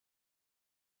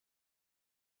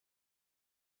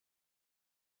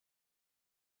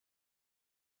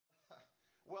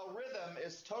Well, rhythm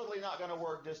is totally not going to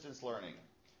work distance learning.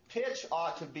 Pitch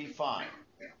ought to be fine.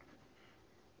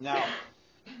 Now,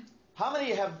 how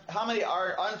many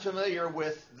are unfamiliar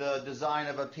with the design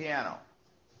of a piano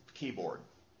keyboard?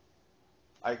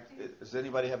 Does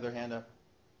anybody have their hand up?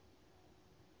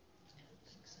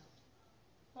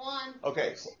 One.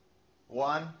 Okay, so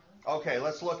one. Okay,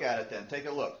 let's look at it then. Take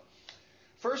a look.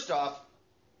 First off,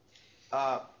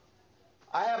 I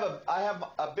have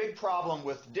a big problem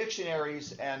with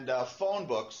dictionaries and phone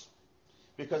books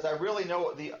because I really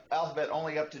know the alphabet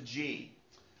only up to G.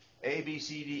 A, B,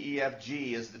 C, D, E, F,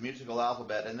 G is the musical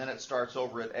alphabet, and then it starts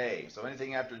over at A. So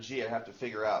anything after G I have to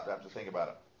figure out. I have to think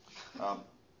about it.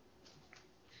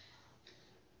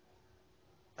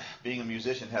 Being a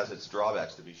musician has its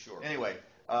drawbacks, to be sure. Anyway,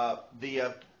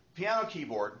 the piano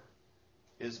keyboard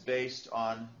is based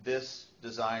on this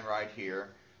design right here.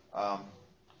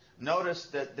 Notice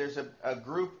that there's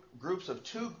groups of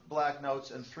 2 black notes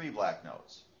and 3 black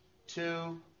notes.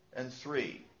 2 and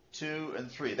 3. 2 and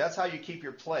 3. That's how you keep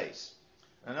your place.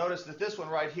 Now notice that this one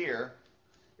right here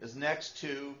is next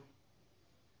to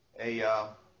a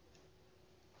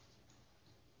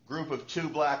group of 2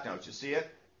 black notes. You see it?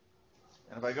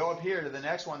 And if I go up here to the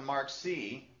next one marked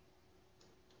C,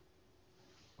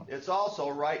 it's also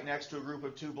right next to a group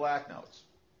of 2 black notes.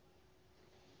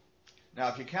 Now,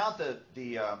 if you count the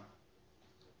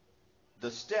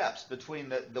steps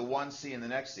between the one C and the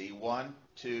next C, 1,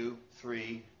 2,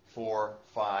 3, 4,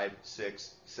 5,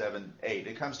 6, 7, 8.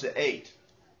 It comes to 8.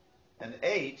 And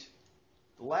 8,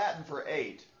 Latin for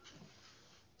 8,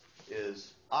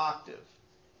 is octave.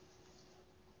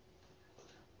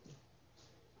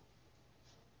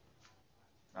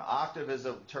 Now, octave is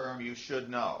a term you should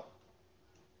know.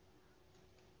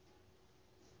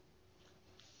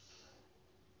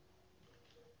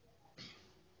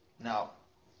 Now,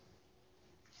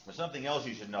 there's something else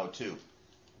you should know too.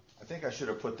 I think I should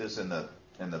have put this in the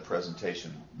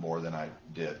presentation more than I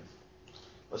did.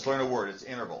 Let's learn a word. It's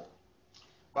interval.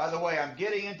 By the way, I'm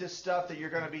getting into stuff that you're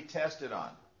going to be tested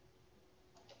on.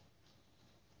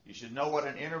 You should know what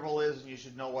an interval is, and you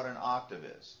should know what an octave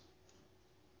is.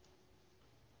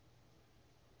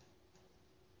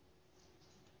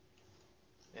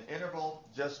 An interval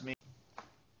just means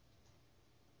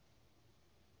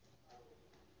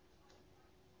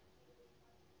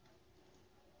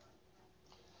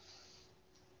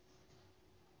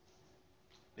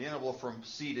the interval from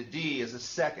C to D is a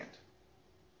second.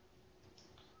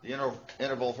 The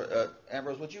interval for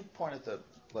Ambrose, would you point at the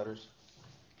letters?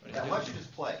 Yeah, why don't you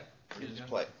just play? You just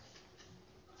play.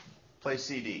 Play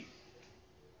CD.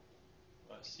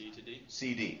 C to D?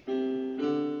 CD.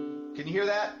 Can you hear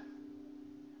that?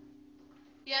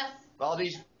 Yes. All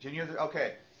these, can you hear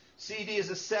okay. CD is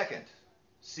a second.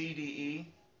 CDE.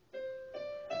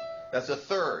 That's a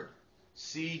third.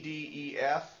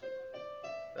 CDEF.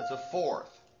 That's a fourth.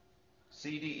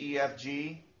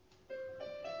 CDEFG.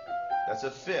 That's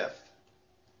a fifth.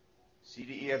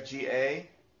 CDEFGA.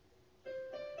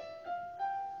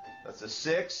 That's a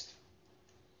sixth.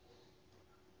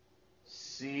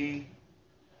 CDEFGAB.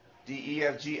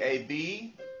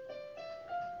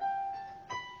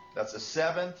 That's a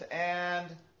seventh. And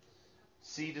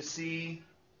C to C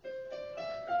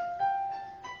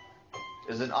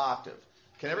is an octave.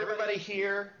 Can everybody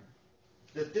hear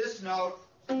that this note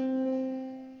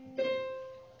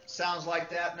sounds like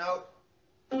that note?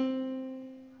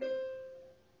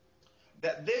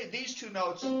 That these 2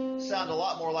 notes sound a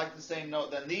lot more like the same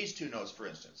note than these 2 notes, for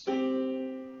instance.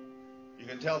 You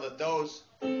can tell that those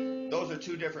are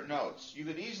 2 different notes. You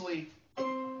could easily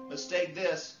mistake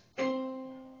this.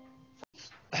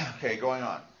 Okay, going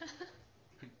on.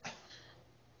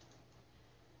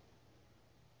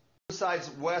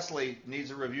 Besides Wesley needs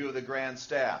a review of the grand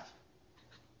staff.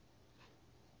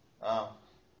 How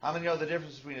many know the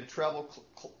difference between a treble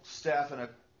staff and a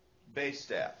bass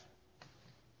staff?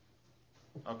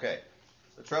 Okay,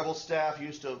 the treble staff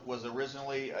was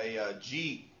originally a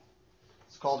G.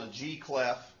 It's called a G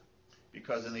clef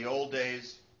because in the old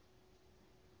days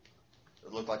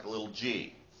it looked like a little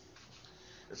G.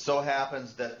 It so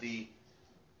happens that the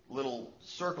little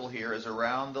circle here is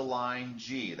around the line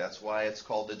G. That's why it's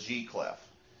called the G clef.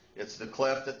 It's the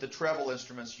clef that the treble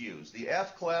instruments use. The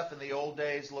F clef in the old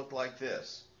days looked like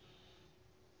this.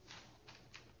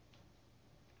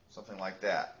 Something like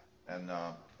that. And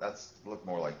that's look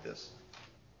more like this.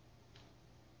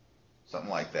 Something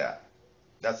like that.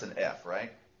 That's an F,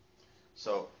 right?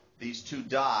 So these 2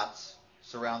 dots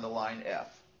surround the line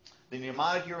F. The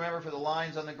mnemonic you remember for the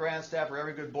lines on the grand staff are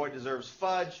every good boy deserves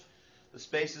fudge. The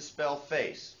spaces spell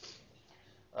face.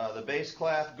 The bass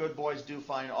clef, good boys do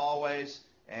fine always.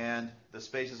 and the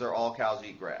spaces are all cows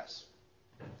eat grass.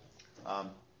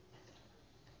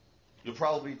 You'll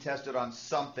probably be tested on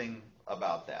something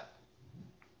about that.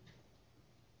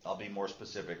 I'll be more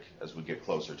specific as we get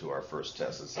closer to our first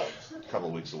test. It's a couple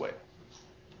of weeks away.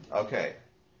 Okay.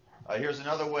 Here's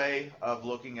another way of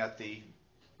looking at the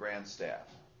grand staff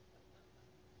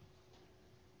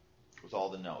with all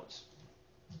the notes.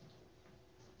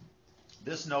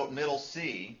 This note, middle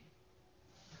C,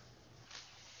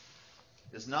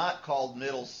 is not called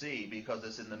middle C because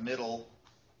it's in the middle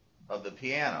of the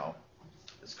piano.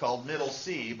 It's called middle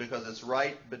C because it's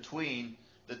right between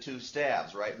the two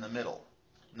staves, right in the middle.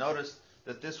 Notice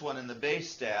that this one in the bass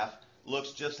staff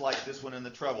looks just like this one in the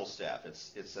treble staff.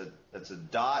 It's a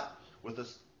dot with a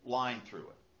line through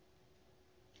it.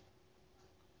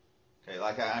 Okay,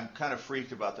 like I'm kind of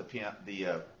freaked about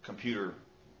the computer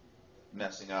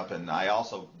messing up, and I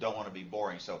also don't want to be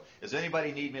boring. So, does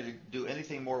anybody need me to do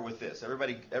anything more with this?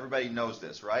 Everybody knows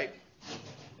this, right?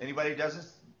 Anybody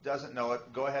doesn't know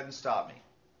it? Go ahead and stop me.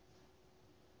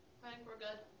 I think we're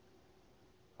good.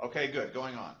 Okay, good.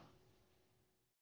 Going on.